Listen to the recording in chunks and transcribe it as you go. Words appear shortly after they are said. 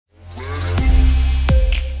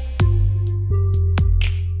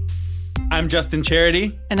I'm Justin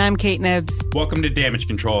Charity. And I'm Kate Nibbs. Welcome to Damage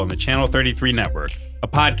Control on the Channel 33 Network, a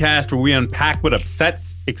podcast where we unpack what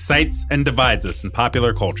upsets, excites, and divides us in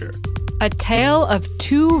popular culture. A tale of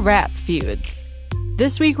two rap feuds.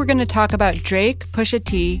 This week we're going to talk about Drake, Pusha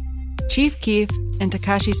T, Chief Keef, and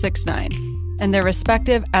Tekashi 6ix9ine, and their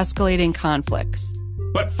respective escalating conflicts.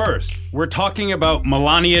 But first, we're talking about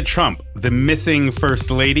Melania Trump, the missing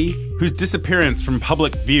First Lady, whose disappearance from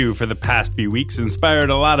public view for the past few weeks inspired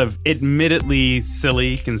a lot of admittedly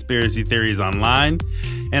silly conspiracy theories online,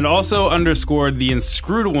 and also underscored the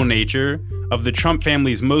inscrutable nature of the Trump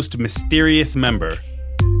family's most mysterious member.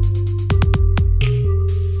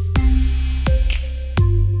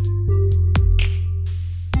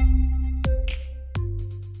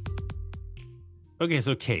 Okay,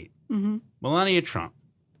 so Kate, Melania Trump.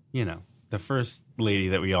 You know, the first lady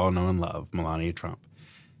that we all know and love, Melania Trump,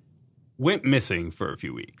 went missing for a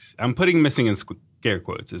few weeks. I'm putting missing in scare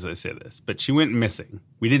quotes as I say this, but she went missing.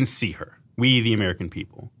 We didn't see her. We, the American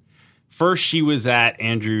people. First, she was at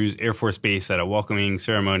Andrews Air Force Base at a welcoming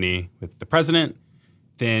ceremony with the president.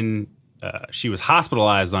 Then she was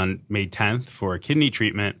hospitalized on May 10th for a kidney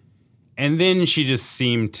treatment. And then she just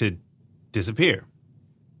seemed to disappear.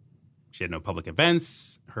 She had no public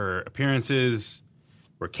events. Her appearances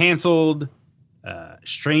were canceled.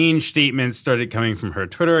 Strange statements started coming from her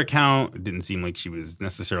Twitter account. It didn't seem like she was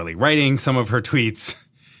necessarily writing some of her tweets.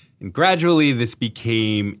 And gradually, this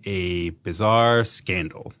became a bizarre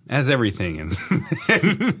scandal, as everything in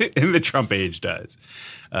the Trump age does.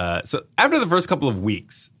 So after the first couple of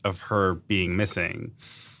weeks of her being missing,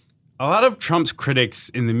 a lot of Trump's critics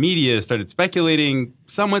in the media started speculating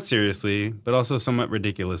somewhat seriously, but also somewhat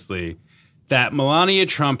ridiculously, that Melania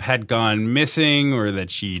Trump had gone missing or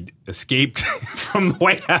that she'd escaped from the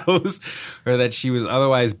White House or that she was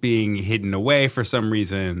otherwise being hidden away for some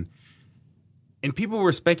reason. And people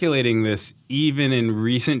were speculating this even in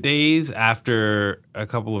recent days after a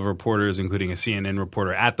couple of reporters, including a CNN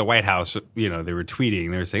reporter at the White House, you know, they were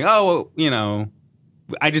tweeting. They were saying, oh, well, you know,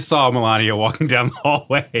 I just saw Melania walking down the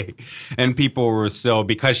hallway. And people were still,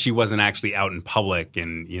 because she wasn't actually out in public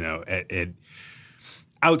and, you know,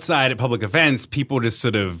 outside at public events, people just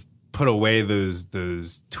sort of put away those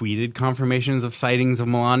tweeted confirmations of sightings of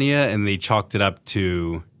Melania, and they chalked it up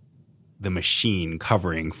to the machine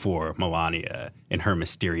covering for Melania and her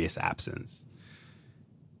mysterious absence.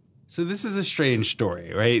 So this is a strange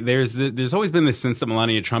story, right? There's always been this sense that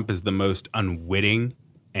Melania Trump is the most unwitting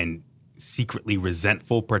and secretly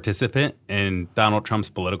resentful participant in Donald Trump's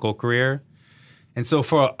political career. And so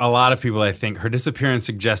for a lot of people, I think her disappearance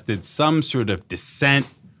suggested some sort of dissent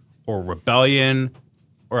or rebellion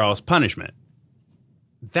or else punishment.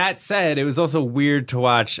 That said, it was also weird to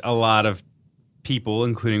watch a lot of people,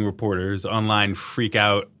 including reporters, online freak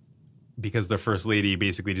out because the First Lady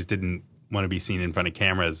basically just didn't want to be seen in front of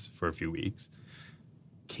cameras for a few weeks.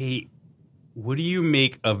 Kate, what do you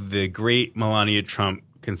make of the great Melania Trump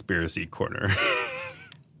conspiracy corner?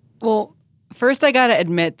 Well, first I got to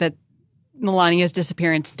admit that Melania's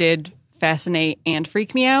disappearance did fascinate and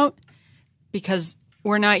freak me out because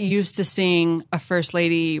we're not used to seeing a First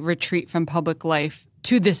Lady retreat from public life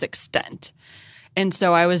to this extent. And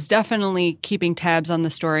so I was definitely keeping tabs on the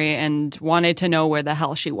story and wanted to know where the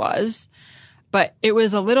hell she was. But it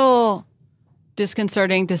was a little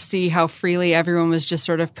disconcerting to see how freely everyone was just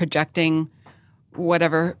sort of projecting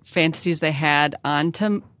whatever fantasies they had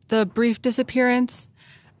onto the brief disappearance.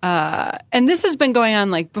 And this has been going on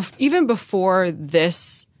like even before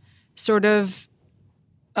this sort of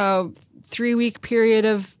 3-week period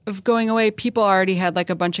of going away. People already had like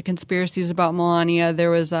a bunch of conspiracies about Melania. There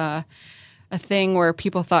was a thing where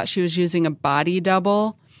people thought she was using a body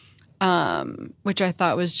double, which I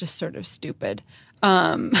thought was just sort of stupid.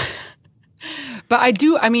 But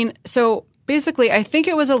so basically I think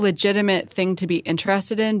it was a legitimate thing to be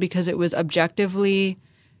interested in because it was objectively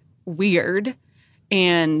weird.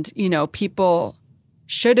 And, you know, people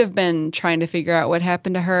should have been trying to figure out what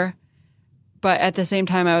happened to her. But at the same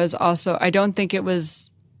time, I don't think it was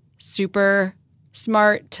super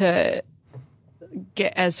smart to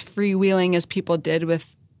get as freewheeling as people did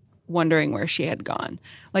with wondering where she had gone.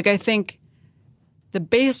 Like, I think the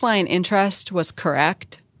baseline interest was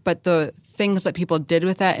correct, but the things that people did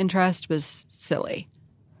with that interest was silly.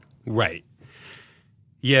 Right.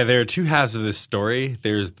 Yeah, there are two halves of this story.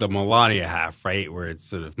 There's the Melania half, right, where it's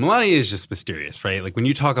sort of Melania is just mysterious, right? Like when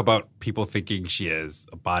you talk about people thinking she has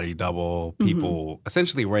a body double, people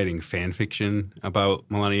essentially writing fan fiction about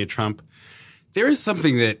Melania Trump, there's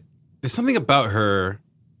something about her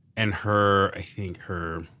and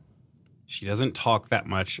she doesn't talk that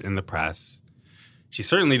much in the press. She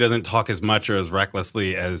certainly doesn't talk as much or as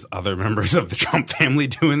recklessly as other members of the Trump family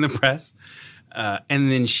do in the press.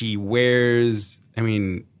 And then she wears,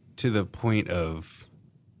 to the point of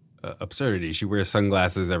absurdity, she wears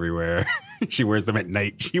sunglasses everywhere. She wears them at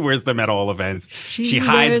night. She wears them at all events. She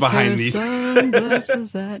hides behind these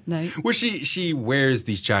sunglasses at night. Well, she wears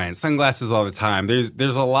these giant sunglasses all the time.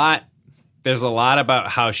 There's a lot about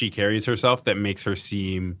how she carries herself that makes her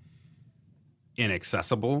seem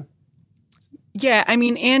inaccessible. Yeah,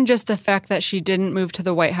 and just the fact that she didn't move to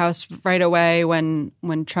the White House right away when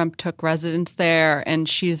Trump took residence there, and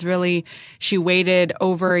she waited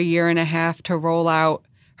over a year and a half to roll out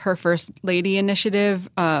her First Lady initiative.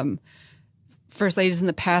 First ladies in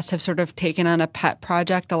the past have sort of taken on a pet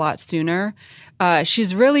project a lot sooner.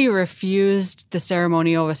 She's really refused the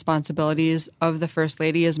ceremonial responsibilities of the First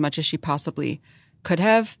Lady as much as she possibly could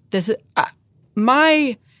have. This is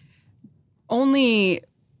my only.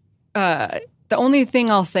 The only thing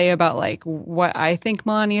I'll say about like what I think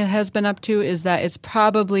Melania has been up to is that it's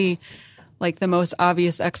probably like the most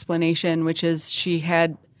obvious explanation, which is she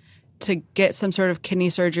had to get some sort of kidney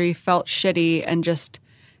surgery, felt shitty, and just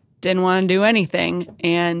didn't want to do anything.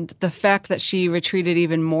 And the fact that she retreated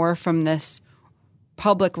even more from this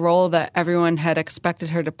public role that everyone had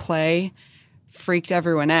expected her to play freaked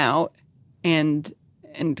everyone out. And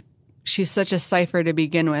she's such a cipher to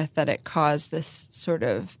begin with that it caused this sort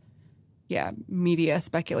of media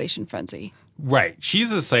speculation frenzy. Right.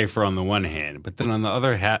 She's a cipher on the one hand, but then on the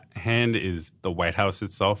other hand is the White House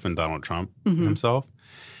itself and Donald Trump himself.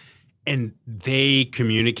 And they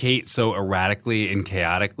communicate so erratically and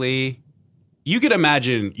chaotically. You could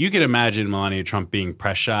imagine Melania Trump being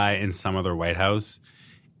press shy in some other White House,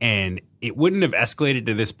 and it wouldn't have escalated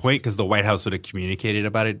to this point because the White House would have communicated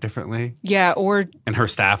about it differently. Yeah, and her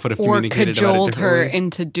staff would have communicated about it differently. Or cajoled her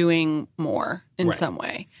into doing more in some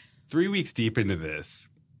way. 3 weeks deep into this,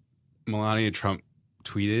 Melania Trump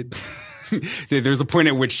tweeted. There's a point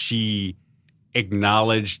at which she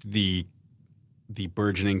acknowledged the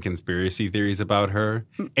burgeoning conspiracy theories about her.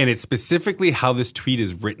 And it's specifically how this tweet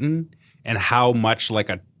is written and how much like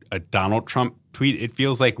a Donald Trump tweet it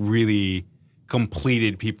feels like really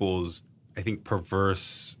completed people's, I think,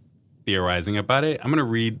 perverse theorizing about it. I'm gonna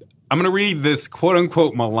read this quote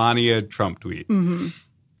unquote Melania Trump tweet. Mm-hmm.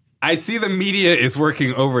 I see the media is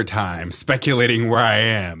working overtime, speculating where I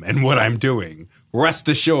am and what I'm doing. Rest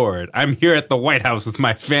assured, I'm here at the White House with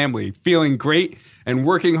my family, feeling great and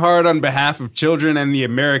working hard on behalf of children and the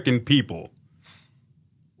American people.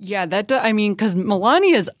 Yeah, because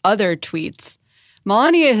Melania's other tweets,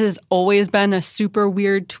 Melania has always been a super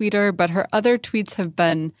weird tweeter, but her other tweets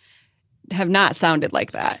have not sounded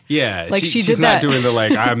like that. Yeah, like she's not doing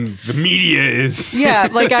the media is. Yeah,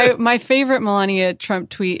 like my favorite Melania Trump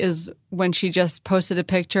tweet is when she just posted a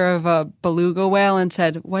picture of a beluga whale and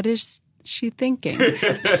said, "What is she thinking?"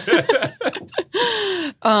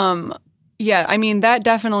 That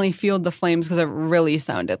definitely fueled the flames because it really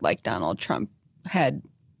sounded like Donald Trump had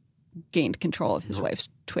gained control of his wife's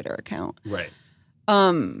Twitter account. Right.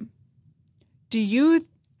 Do you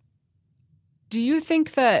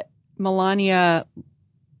think that Melania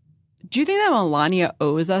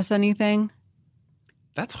owes us anything?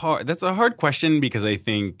 That's hard. That's a hard question because I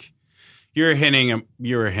think you're hinting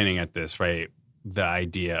at this, right? The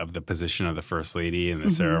idea of the position of the First Lady and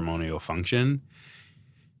the ceremonial function.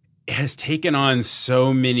 It has taken on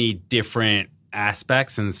so many different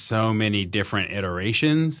aspects and so many different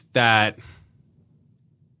iterations that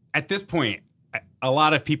at this point, a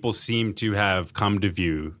lot of people seem to have come to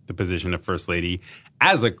view the position of First Lady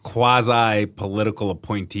as a quasi-political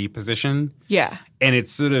appointee position. Yeah. And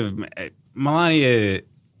it's sort of Melania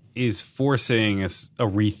is forcing a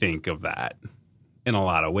rethink of that in a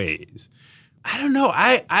lot of ways. I don't know.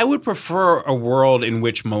 I would prefer a world in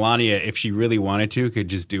which Melania, if she really wanted to, could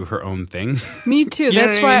just do her own thing. Me too.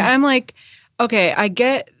 That's why I'm like, okay,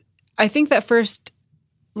 I think that first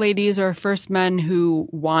ladies or first men who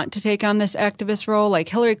want to take on this activist role, like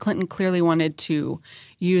Hillary Clinton clearly wanted to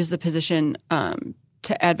use the position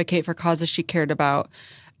to advocate for causes she cared about.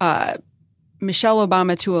 Michelle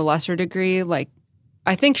Obama, to a lesser degree, like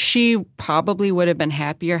I think she probably would have been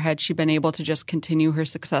happier had she been able to just continue her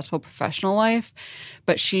successful professional life.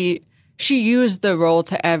 But she used the role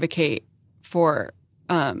to advocate for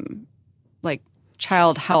like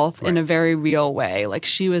child health in a very real way. Like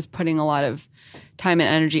she was putting a lot of time and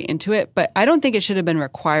energy into it, but I don't think it should have been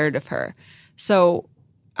required of her. So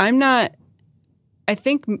I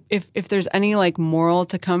think if there's any like moral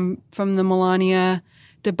to come from the Melania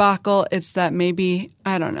debacle, it's that maybe,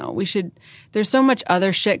 I don't know, there's so much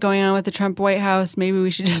other shit going on with the Trump White House. Maybe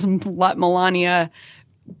we should just let Melania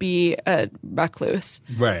be a recluse.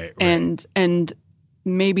 Right. And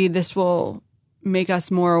maybe this will make us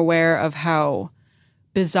more aware of how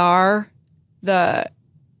bizarre the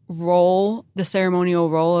ceremonial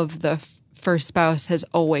role of the first spouse has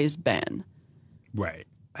always been. Right.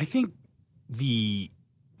 I think the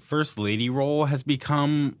first lady role has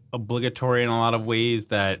become obligatory in a lot of ways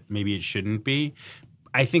that maybe it shouldn't be.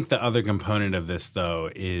 I think the other component of this, though,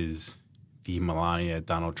 is the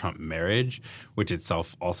Melania-Donald Trump marriage, which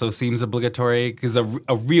itself also seems obligatory, because a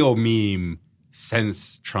real meme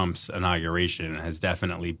since Trump's inauguration has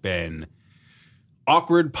definitely been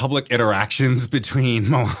awkward public interactions between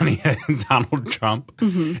Melania and Donald Trump.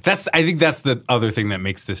 Mm-hmm. I think that's the other thing that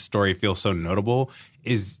makes this story feel so notable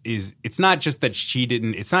is it's not just that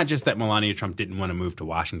it's not just that Melania Trump didn't want to move to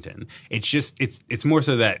Washington. It's more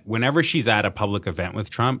so that whenever she's at a public event with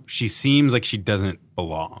Trump, she seems like she doesn't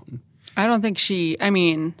belong. I don't think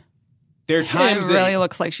there are times it really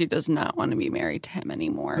looks like she does not want to be married to him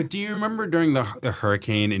anymore. But do you remember during the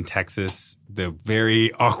hurricane in Texas, the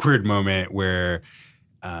very awkward moment where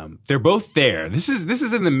they're both there? This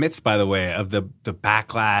is in the midst, by the way, of the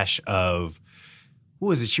backlash of what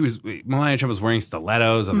was it? Melania Trump was wearing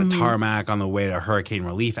stilettos on the tarmac on the way to a hurricane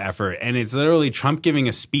relief effort, and it's literally Trump giving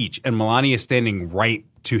a speech and Melania standing right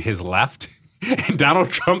to his left. And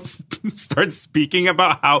Donald Trump starts speaking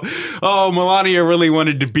about how, Melania really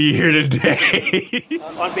wanted to be here today.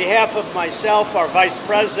 On behalf of myself, our vice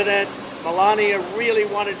president, Melania really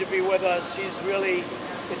wanted to be with us. It's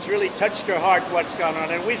really touched her heart what's gone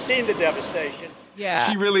on. And we've seen the devastation. Yeah.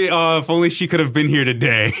 She really, if only she could have been here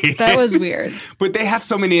today. That was weird. But they have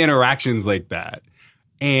so many interactions like that.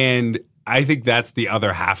 And I think that's the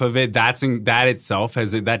other half of it. That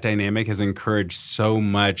dynamic has encouraged so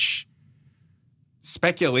much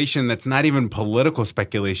speculation that's not even political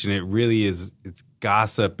speculation. It really is. It's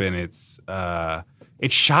gossip, and it's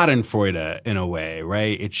Schadenfreude in a way,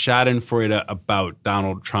 right? It's Schadenfreude about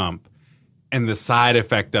Donald Trump, and the side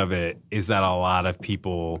effect of it is that a lot of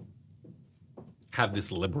people have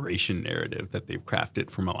this liberation narrative that they've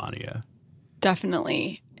crafted for Melania.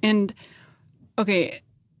 Definitely. And okay,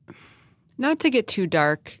 not to get too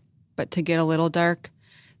dark, but to get a little dark.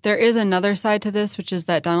 There is another side to this, which is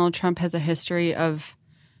that Donald Trump has a history of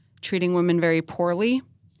treating women very poorly.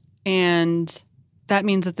 And that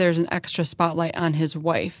means that there's an extra spotlight on his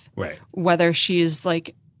wife. Right. Whether she's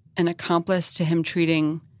like an accomplice to him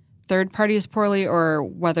treating third parties poorly, or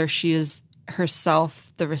whether she is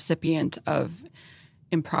herself the recipient of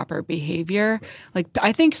improper behavior. Right. Like,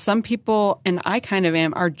 I think some people, and I kind of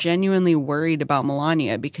am, are genuinely worried about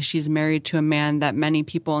Melania because she's married to a man that many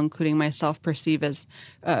people, including myself, perceive as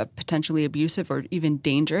potentially abusive or even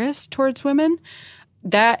dangerous towards women.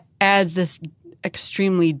 That adds this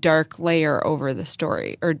extremely dark layer over the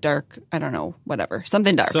story, or dark, I don't know, whatever,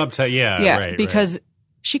 something dark. Yeah, right. Because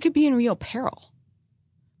she could be in real peril.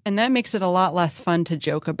 And that makes it a lot less fun to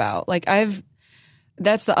joke about. Like,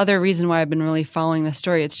 that's the other reason why I've been really following the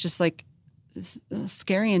story. It's just like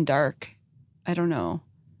scary and dark. I don't know.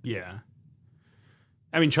 Yeah.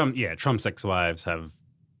 I mean, Trump's ex-wives have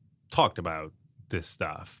talked about this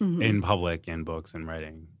stuff in public, in books and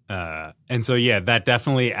writing. And so, that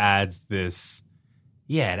definitely adds this.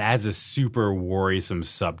 Yeah, it adds a super worrisome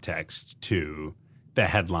subtext to the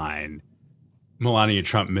headline, Melania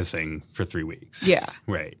Trump missing for 3 weeks. Yeah.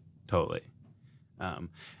 Right. Totally.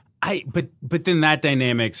 But then that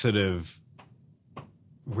dynamic sort of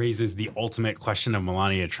raises the ultimate question of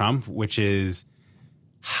Melania Trump, which is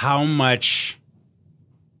how much,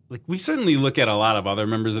 like, we certainly look at a lot of other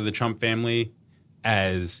members of the Trump family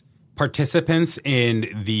as participants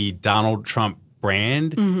in the Donald Trump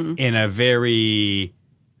brand in a very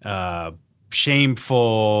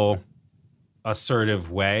shameful,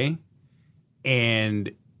 assertive way.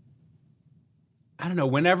 And I don't know,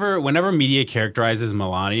 whenever media characterizes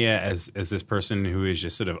Melania as this person who is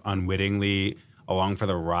just sort of unwittingly along for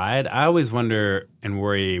the ride, I always wonder and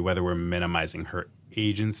worry whether we're minimizing her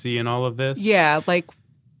agency in all of this. Yeah, like,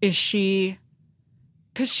 is she,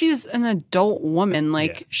 because she's an adult woman,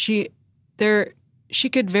 like, she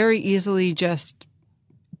could very easily just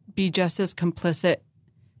be just as complicit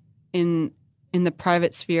in the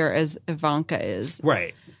private sphere as Ivanka is.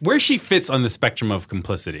 Right. Where she fits on the spectrum of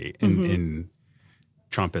complicity in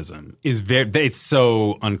Trumpism is it's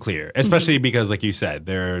so unclear, especially because, like you said,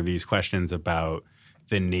 there are these questions about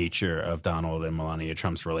the nature of Donald and Melania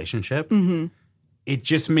Trump's relationship. It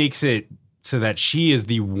just makes it so that she is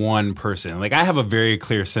the one person. Like, I have a very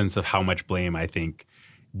clear sense of how much blame I think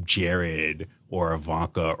Jared or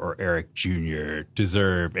Ivanka or Eric Jr.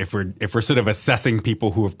 deserve, if we're sort of assessing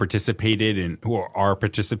people who have participated in, who are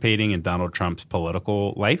participating in Donald Trump's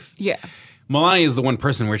political life. Yeah. Melania is the one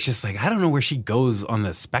person where it's just like, I don't know where she goes on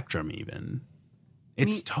the spectrum even.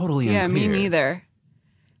 It's totally unclear. Yeah, me neither.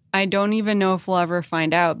 I don't even know if we'll ever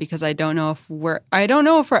find out, because I don't know if we're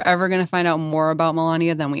ever going to find out more about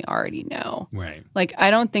Melania than we already know. Right. Like,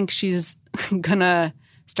 I don't think she's going to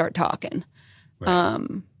start talking. Right.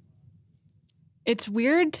 It's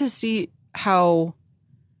weird to see how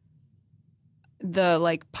the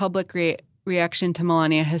like public reaction to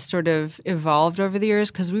Melania has sort of evolved over the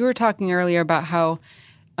years, because we were talking earlier about how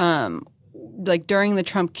like during the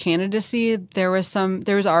Trump candidacy there was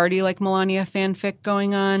already like Melania fanfic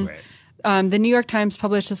going on. Right. The New York Times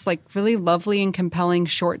published this like really lovely and compelling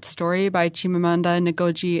short story by Chimamanda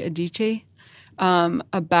Ngozi Adichie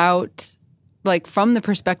about like from the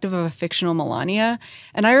perspective of a fictional Melania.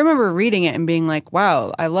 And I remember reading it and being like,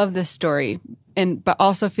 wow, I love this story. But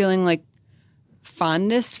also feeling like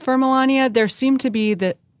fondness for Melania.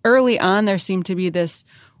 Early on, there seemed to be this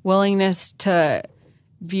willingness to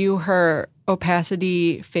view her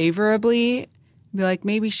opacity favorably, be like,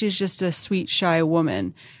 maybe she's just a sweet, shy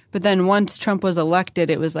woman. But then once Trump was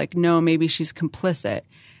elected, it was like, no, maybe she's complicit.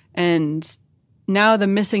 And now the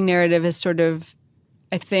missing narrative has sort of,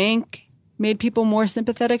 I think, made people more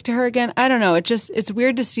sympathetic to her again. I don't know. It's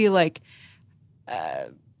weird to see like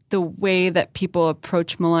the way that people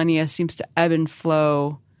approach Melania seems to ebb and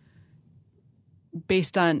flow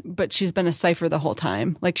but she's been a cipher the whole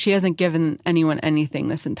time. Like, she hasn't given anyone anything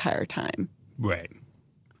this entire time. Right.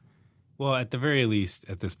 Well, at the very least,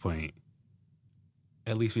 at this point,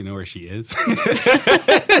 at least we know where she is.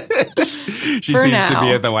 She seems to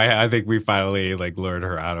be at the White House. I think we finally like lured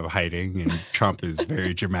her out of hiding, and Trump is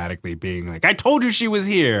very dramatically being like, I told you she was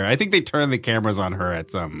here. I think they turned the cameras on her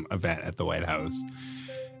at some event at the White House.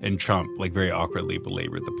 And Trump like very awkwardly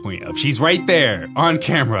belabored the point of, she's right there on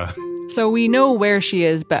camera. So we know where she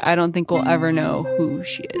is, but I don't think we'll ever know who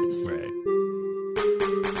she is. Right.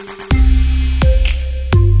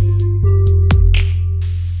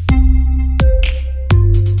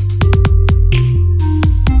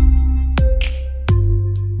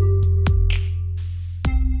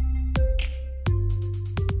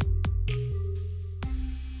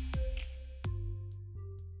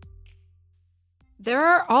 There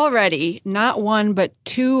are already not one but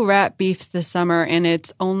two rap beefs this summer, and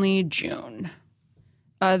it's only June.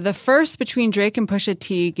 The first, between Drake and Pusha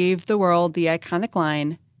T, gave the world the iconic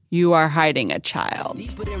line, "You are hiding a child."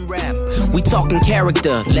 Deeper than rap, we talking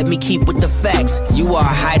character. Let me keep with the facts. You are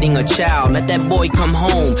hiding a child. Let that boy come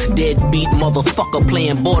home. Deadbeat motherfucker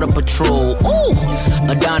playing border patrol. Ooh,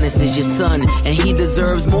 Adonis is your son, and he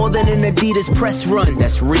deserves more than an Adidas press run.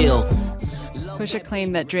 That's real. Pusha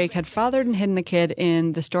claimed that Drake had fathered and hidden the kid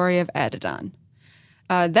in The Story of Adidon.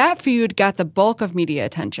 That feud got the bulk of media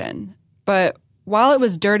attention, but while it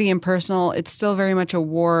was dirty and personal, it's still very much a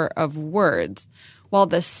war of words. While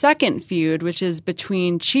the second feud, which is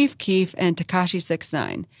between Chief Keef and Tekashi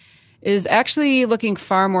 6ix9ine, is actually looking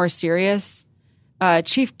far more serious.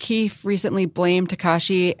 Chief Keef recently blamed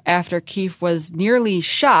Tekashi after Keef was nearly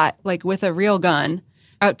shot, like with a real gun,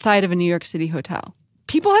 outside of a New York City hotel.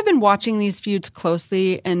 People have been watching these feuds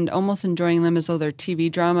closely and almost enjoying them as though they're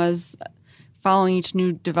TV dramas, following each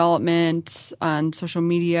new development on social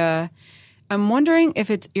media. I'm wondering if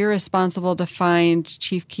it's irresponsible to find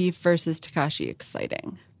Chief Keef versus Tekashi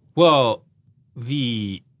exciting. Well,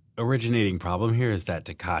 the originating problem here is that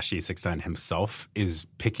Tekashi 6ix9ine himself is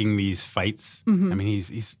picking these fights. Mm-hmm. I mean,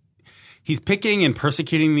 he's picking and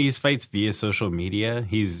persecuting these fights via social media.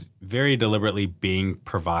 He's very deliberately being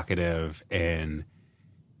provocative, and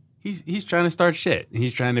he's trying to start shit.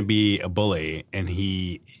 He's trying to be a bully, and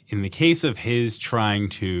in the case of his trying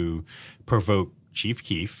to provoke Chief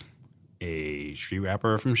Keef, a street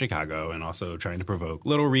rapper from Chicago, and also trying to provoke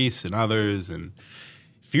Lil Reese and others, and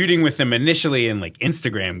feuding with them initially in like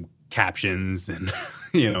Instagram captions and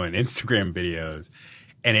and Instagram videos,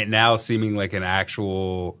 and it now seeming like an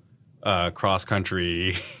actual cross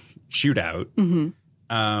country shootout.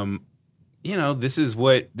 Mm-hmm. This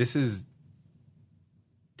is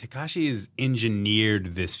Tekashi has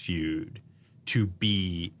engineered this feud to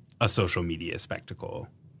be a social media spectacle.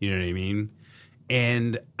 You know what I mean?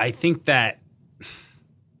 And I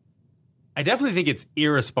definitely think it's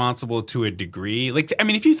irresponsible to a degree. Like, I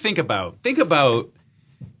mean, if you think about people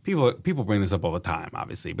bring this up all the time,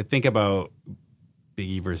 obviously, but think about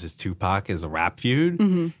Biggie versus Tupac as a rap feud,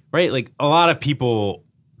 mm-hmm. right? Like, a lot of people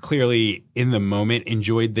clearly in the moment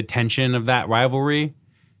enjoyed the tension of that rivalry,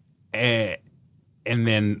 and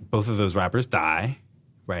then both of those rappers die,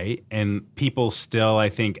 right? And people still, I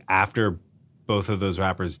think, after both of those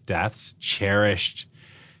rappers' deaths, cherished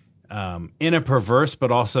in a perverse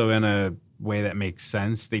but also in a way that makes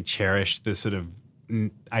sense. They cherished this sort of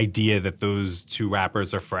idea that those two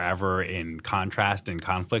rappers are forever in contrast and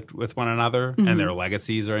conflict with one another, and their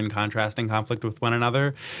legacies are in contrast and conflict with one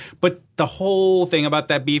another. But the whole thing about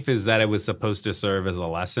that beef is that it was supposed to serve as a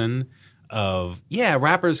lesson of, yeah,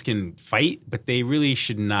 rappers can fight, but they really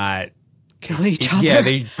should not kill each other. Yeah,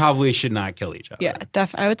 they probably should not kill each other. Yeah,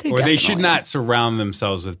 I would say or definitely. they should not surround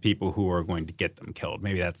themselves with people who are going to get them killed.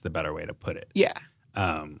 Maybe that's the better way to put it. Yeah.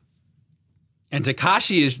 And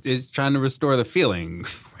Tekashi is trying to restore the feeling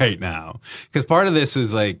right now. Because part of this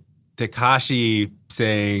was like Tekashi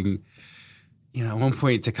saying, you know, at one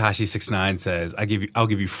point Tekashi 6ix9ine says, I'll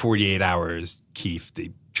give you 48 hours, Keith,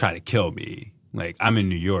 to try to kill me. Like, I'm in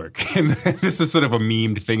New York. And this is sort of a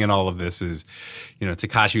memed thing in all of this is, you know,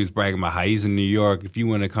 Tekashi was bragging about how he's in New York. If you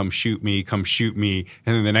want to come shoot me, come shoot me.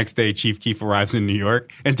 And then the next day, Chief Keef arrives in New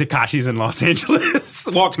York and Tekashi's in Los Angeles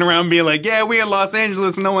walking around being like, yeah, we in Los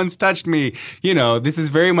Angeles. No one's touched me. You know, this is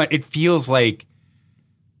very much, it feels like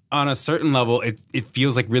on a certain level, it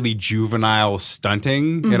feels like really juvenile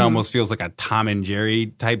stunting. It almost feels like a Tom and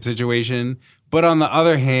Jerry type situation. But on the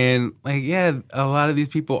other hand, like, yeah, a lot of these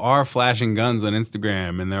people are flashing guns on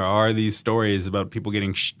Instagram, and there are these stories about people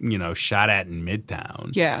getting, shot at in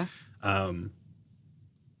Midtown. Yeah.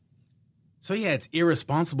 So, yeah, it's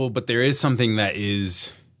irresponsible, but there is something that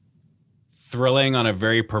is thrilling on a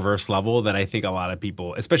very perverse level that I think a lot of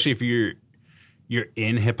people, especially if you're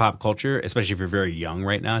in hip-hop culture, especially if you're very young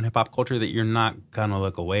right now in hip-hop culture, that you're not going to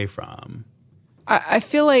look away from. I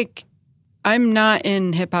feel like I'm not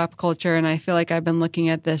in hip hop culture, and I feel like I've been looking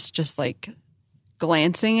at this just like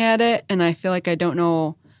glancing at it, and I feel like I don't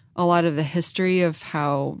know a lot of the history of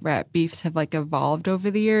how rap beefs have like evolved over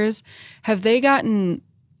the years. Have they gotten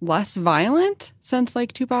less violent since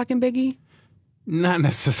like Tupac and Biggie? Not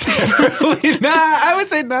necessarily. I would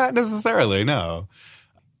say not necessarily, no.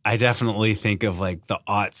 I definitely think of like the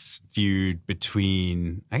aughts feud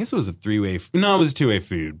between, I guess it was a two-way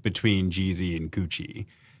feud between Jeezy and Gucci,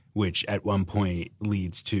 which at one point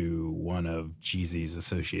leads to one of Jeezy's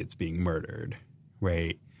associates being murdered,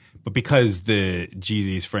 right? But because the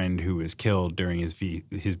Jeezy's friend who was killed during his feud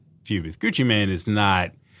with Gucci Mane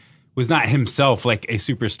was not himself like a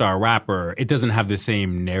superstar rapper, it doesn't have the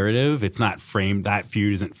same narrative. It's not framed, that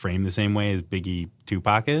feud isn't framed the same way as Biggie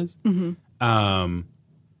Tupac is.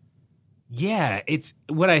 Yeah, it's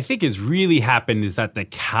what I think has really happened is that the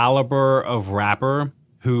caliber of rapper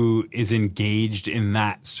who is engaged in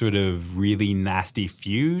that sort of really nasty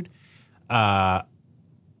feud has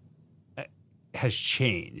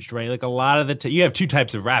changed, right? Like a lot of the you have two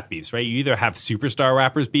types of rap beefs, right? You either have superstar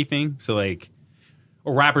rappers beefing, so like,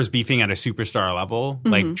 or rappers beefing at a superstar level,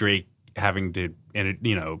 like Drake having to,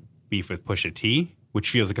 beef with Pusha T, which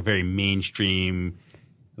feels like a very mainstream,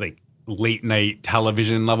 like late night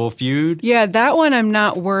television level feud. Yeah, that one I'm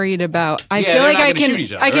not worried about. I feel like I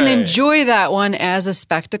can enjoy that one as a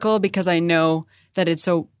spectacle because I know that it's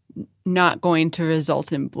so not going to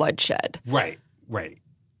result in bloodshed. Right.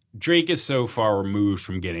 Drake is so far removed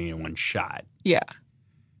from getting in one shot. Yeah.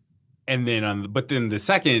 And then but then the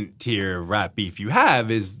second tier of rap beef you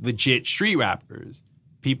have is legit street rappers.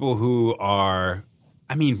 People who are,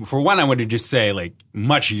 I mean, for one, I want to just say like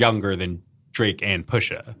much younger than Drake and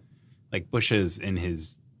Pusha. Like Pusha's in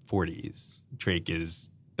his 40s. Drake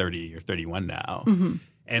is 30 or 31 now.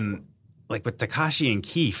 And like with Tekashi and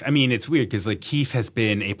Keef, I mean, it's weird because like Keef has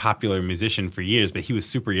been a popular musician for years, but he was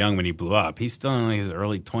super young when he blew up. He's still in like his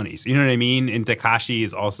early 20s. You know what I mean? And Tekashi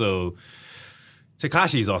is also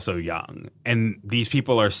young. And these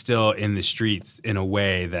people are still in the streets in a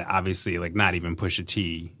way that obviously like not even Pusha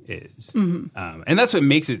T is. And that's what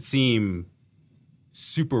makes it seem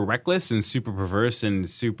super reckless and super perverse and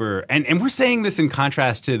super and we're saying this in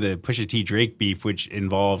contrast to the Pusha T Drake beef, which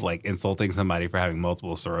involved like insulting somebody for having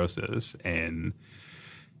multiple sclerosis and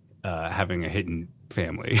having a hidden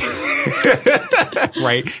family.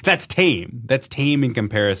 Right? That's tame. That's tame in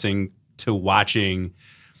comparison to watching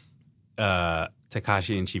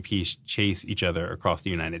Tekashi and Chief Keef chase each other across the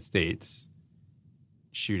United States,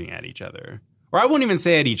 shooting at each other. Or I won't even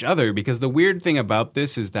say at each other, because the weird thing about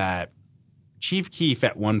this is that Chief Keef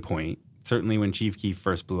at one point, certainly when Chief Keef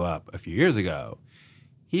first blew up a few years ago,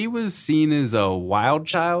 he was seen as a wild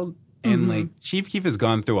child. And like Chief Keef has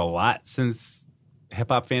gone through a lot since hip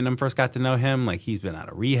hop fandom first got to know him. Like he's been out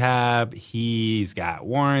of rehab. He's got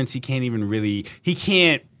warrants. He can't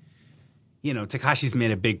Tekashi's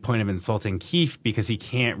made a big point of insulting Keef because he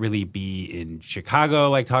can't really be in Chicago,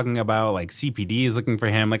 like talking about like CPD is looking for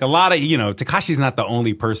him. Like a lot of, Tekashi's not the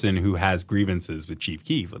only person who has grievances with Chief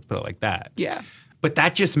Keef. Let's put it like that. Yeah. But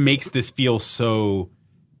that just makes this feel so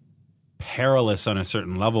perilous on a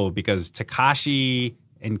certain level because Tekashi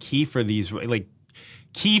and Keef are these, like,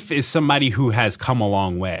 Keef is somebody who has come a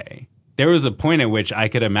long way. There was a point at which I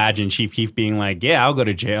could imagine Chief Keef being like, yeah, I'll go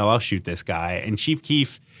to jail. I'll shoot this guy. And Chief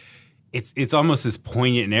Keef, it's almost this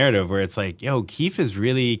poignant narrative where it's like, yo, Keef has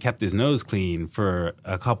really kept his nose clean for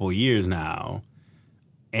a couple years now.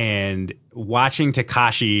 And watching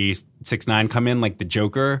Tekashi 6ix9ine come in like the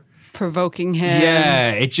Joker, provoking him.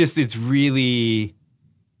 Yeah, it's really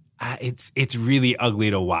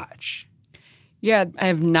ugly to watch. Yeah, I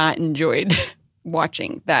have not enjoyed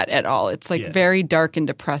watching that at all. It's like very dark and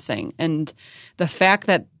depressing. And the fact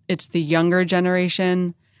that it's the younger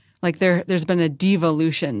generation, like there's been a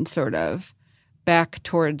devolution sort of back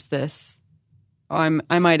towards this. Oh,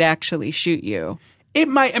 I might actually shoot you. It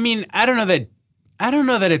might. I mean, I don't know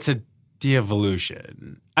that it's a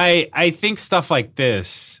de-evolution. I think stuff like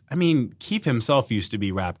this. I mean, Keith himself used to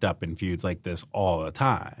be wrapped up in feuds like this all the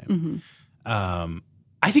time. Mm-hmm.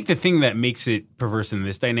 I think the thing that makes it perverse in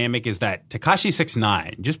this dynamic is that Tekashi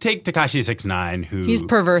 6ix9ine. Just take Tekashi 6ix9ine, who he's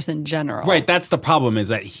perverse in general, right? That's the problem. Is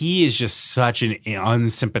that he is just such an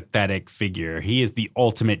unsympathetic figure. He is the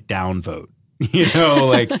ultimate downvote.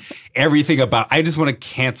 Like everything about. I just want to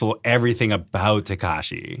cancel everything about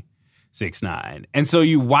Tekashi 6ix9ine. And so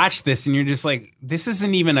you watch this and you're just like, this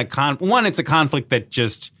isn't even a one, it's a conflict that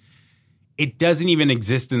just, it doesn't even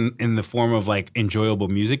exist in the form of like enjoyable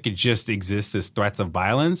music. It just exists as threats of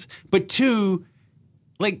violence. But two,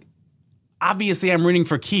 like, obviously I'm rooting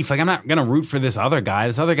for Keith. Like, I'm not going to root for this other guy.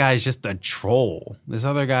 This other guy is just a troll. This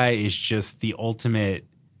other guy is just the ultimate,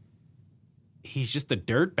 he's just a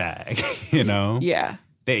dirtbag, Yeah.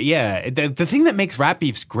 The thing that makes rap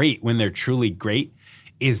beefs great when they're truly great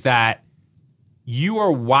is that you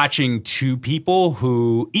are watching two people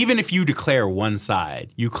who, even if you declare one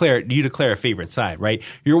side, you declare a favorite side, right?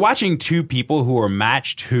 You're watching two people who are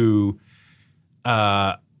matched who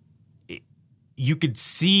you could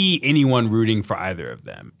see anyone rooting for either of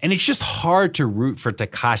them. And it's just hard to root for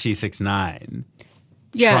Tekashi 6ix9ine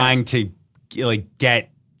trying to like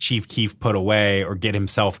get Chief Keef put away or get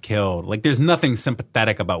himself killed. Like, there's nothing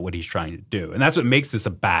sympathetic about what he's trying to do. And that's what makes this a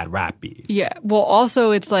bad rap beef. Yeah. Well, also,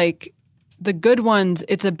 it's like the good ones,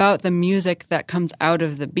 it's about the music that comes out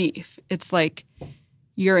of the beef. It's like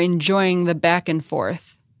you're enjoying the back and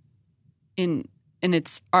forth in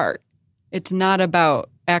its art. It's not about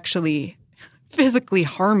actually physically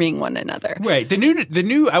harming one another. Right. The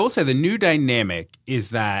new I will say the new dynamic is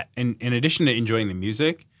that in addition to enjoying the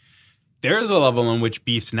music, there is a level in which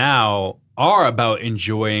beefs now are about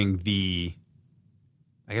enjoying the,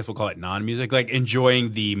 I guess we'll call it non-music, like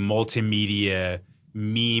enjoying the multimedia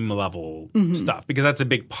meme level stuff, because that's a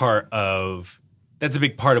big part of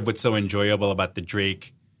what's so enjoyable about the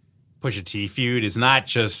Drake Pusha T feud is not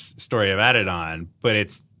just Story of Adidon, but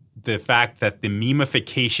it's the fact that the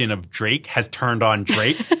memification of Drake has turned on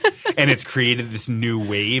Drake and it's created this new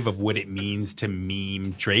wave of what it means to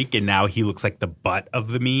meme Drake. And now he looks like the butt of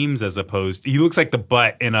the memes he looks like the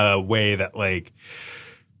butt in a way that like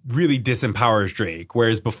really disempowers Drake.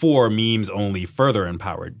 Whereas before memes only further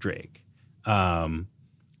empowered Drake.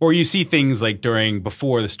 Or you see things like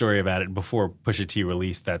before the Story of Adidon, before Pusha T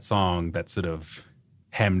released that song that sort of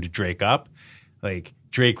hemmed Drake up, like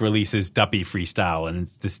Drake releases Duppy Freestyle, and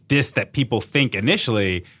it's this diss that people think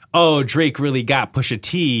initially, oh, Drake really got Pusha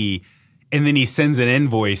T, and then he sends an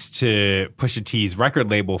invoice to Pusha T's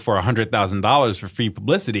record label for $100,000 for free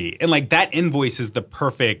publicity. And like that invoice is the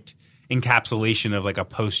perfect encapsulation of like a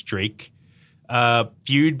post-Drake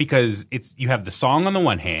feud, because you have the song on the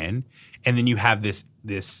one hand, and then you have this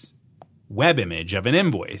web image of an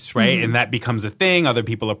invoice, right? Mm-hmm. And that becomes a thing. Other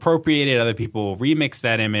people appropriate it. Other people remix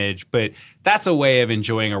that image. But that's a way of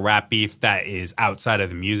enjoying a rap beef that is outside of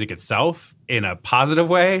the music itself in a positive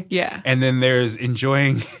way. Yeah. And then there's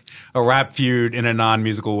enjoying a rap feud in a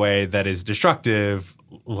non-musical way that is destructive,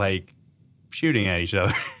 like shooting at each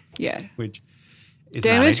other. Yeah. Which is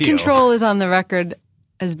Damage not ideal. Control is on the record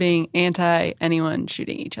as being anti anyone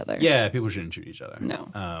shooting each other. Yeah, people shouldn't shoot each other.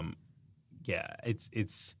 No. Yeah,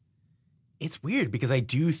 it's weird because I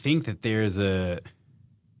do think that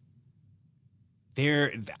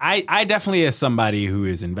I definitely, as somebody who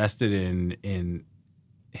is invested in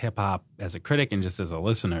hip hop as a critic and just as a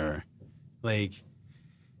listener, like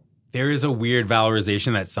there is a weird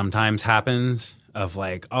valorization that sometimes happens of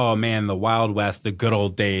like, oh man, the Wild West, the good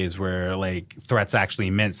old days where like threats actually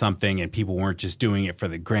meant something and people weren't just doing it for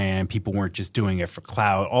the gram, people weren't just doing it for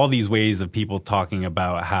clout. All these ways of people talking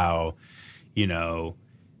about how, you know,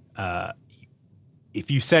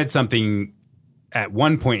 if you said something at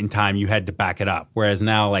one point in time, you had to back it up. Whereas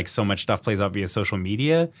now, like, so much stuff plays out via social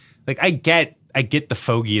media. Like, I get the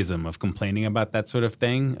fogeyism of complaining about that sort of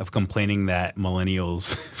thing, of complaining that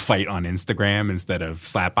millennials fight on Instagram instead of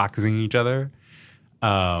slapboxing each other.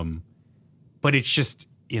 But it's just,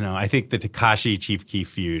 you know, I think the Tekashi Chief Keef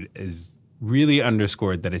feud is really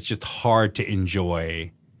underscored that it's just hard to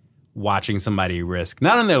enjoy watching somebody risk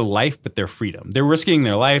not only their life, but their freedom. They're risking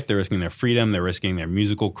their life, they're risking their freedom, they're risking their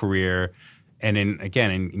musical career. And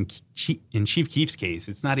in Chief Keef's case,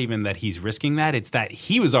 it's not even that he's risking that. It's that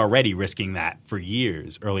he was already risking that for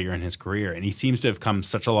years earlier in his career. And he seems to have come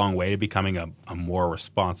such a long way to becoming a more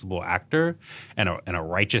responsible actor and a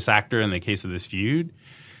righteous actor in the case of this feud.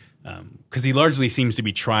 Because he largely seems to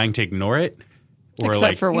be trying to ignore it. Or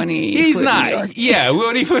except for when he's flew not. To New York. Yeah,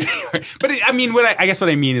 when he flew to New York. But I mean, I guess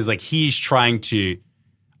what I mean is like he's trying to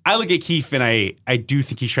 – I look at Keef and I do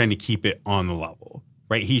think he's trying to keep it on the level.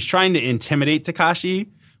 Right, he's trying to intimidate Tekashi,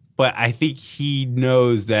 but I think he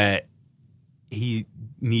knows that he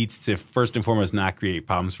needs to first and foremost not create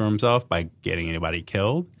problems for himself by getting anybody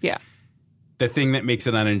killed. Yeah. The thing that makes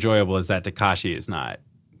it unenjoyable is that Tekashi is not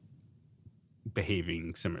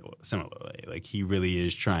behaving similarly. Like he really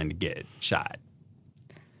is trying to get shot.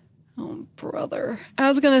 Oh, brother. I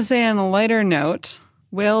was going to say on a lighter note,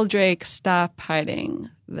 will Drake stop hiding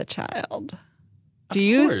the child? Of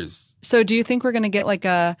course. So do you think we're going to get like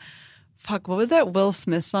a what was that Will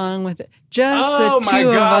Smith song with just the two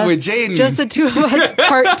of us? With Jaden. Just the two of us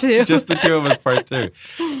part 2. Just the two of us part 2.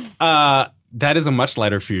 That is a much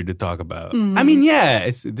lighter feud to talk about. Mm-hmm. I mean, yeah,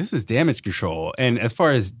 this is Damage Control. And as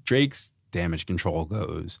far as Drake's Damage Control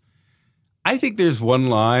goes, I think there's one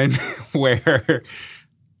line where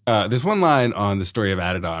there's one line on the story of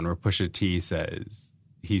Adidon where Pusha T says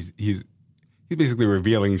he's basically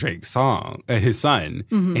revealing Drake's song, his son.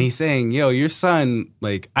 Mm-hmm. And he's saying, yo, your son,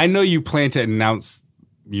 like, I know you plan to announce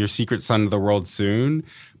your secret son to the world soon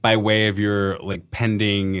by way of your, like,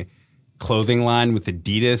 pending clothing line with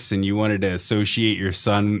Adidas, and you wanted to associate your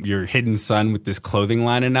son, your hidden son, with this clothing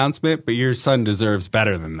line announcement, but your son deserves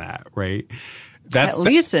better than that, right? That's at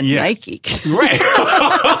least a Nike. Right.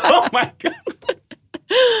 Oh, my God.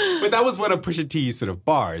 But that was one of Pusha T's sort of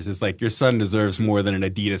bars. It's like, your son deserves more than an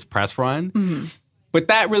Adidas press run. Mm-hmm. But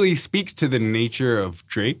that really speaks to the nature of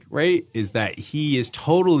Drake, right? Is that he is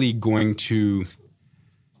totally going to...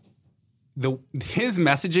 His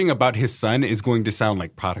messaging about his son is going to sound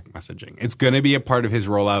like product messaging. It's going to be a part of his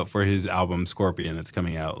rollout for his album Scorpion that's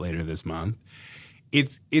coming out later this month.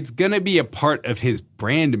 It's going to be a part of his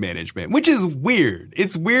brand management, which is weird.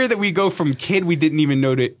 It's weird that we go from kid we didn't even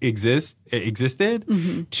know existed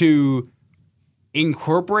mm-hmm. to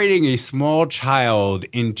incorporating a small child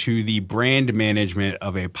into the brand management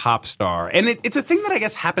of a pop star. And it's a thing that I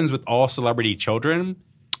guess happens with all celebrity children.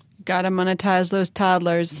 Gotta monetize those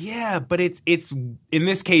toddlers. Yeah, but it's in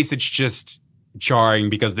this case, it's just jarring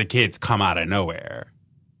because the kids come out of nowhere.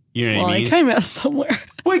 You know what I mean? Well, it came out somewhere.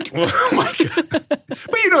 Oh my God.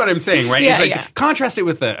 But you know what I'm saying, right? Yeah, it's like, contrast it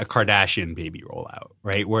with a Kardashian baby rollout,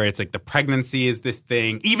 right? Where it's like the pregnancy is this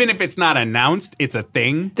thing. Even if it's not announced, it's a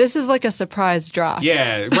thing. This is like a surprise drop.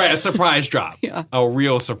 Yeah, right. A surprise drop. Yeah. A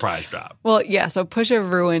real surprise drop. Well, yeah. So Pusha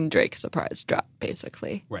ruined Drake's surprise drop,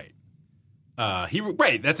 basically. Right.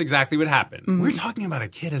 Right. That's exactly what happened. Mm-hmm. We're talking about a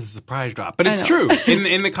kid as a surprise drop. But it's true.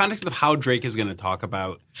 In the context of how Drake is going to talk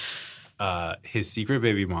about his secret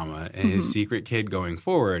baby mama and mm-hmm. his secret kid going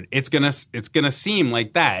forward, it's gonna seem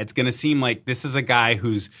like that. It's gonna seem like this is a guy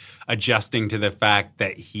who's adjusting to the fact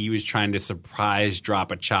that he was trying to surprise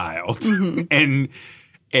drop a child, mm-hmm.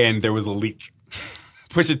 and there was a leak.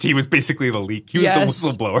 Pusha T was basically the leak. He was the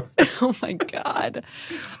whistleblower. Oh my God,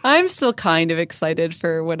 I'm still kind of excited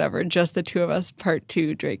for whatever Just the Two of Us Part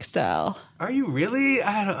 2 Drake style. Are you really?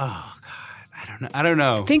 I don't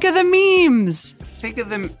know. Think of the memes. Think of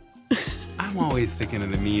them. I'm always thinking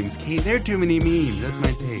of the memes. Kate, there are too many memes. That's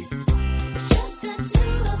my take.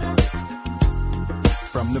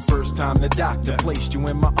 From the first time the doctor placed you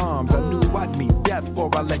in my arms, I knew I'd meet death before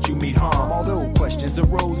I let you meet harm. Although questions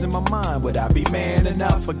arose in my mind, would I be man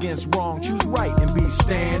enough against wrong? Choose right and be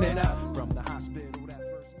standing up from the hospital that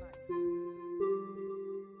first night.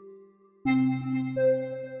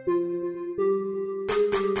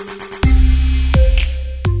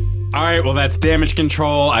 All right, well, that's Damage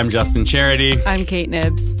Control. I'm Justin Charity. I'm Kate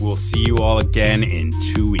Nibbs. We'll see you all again in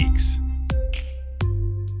 2 weeks.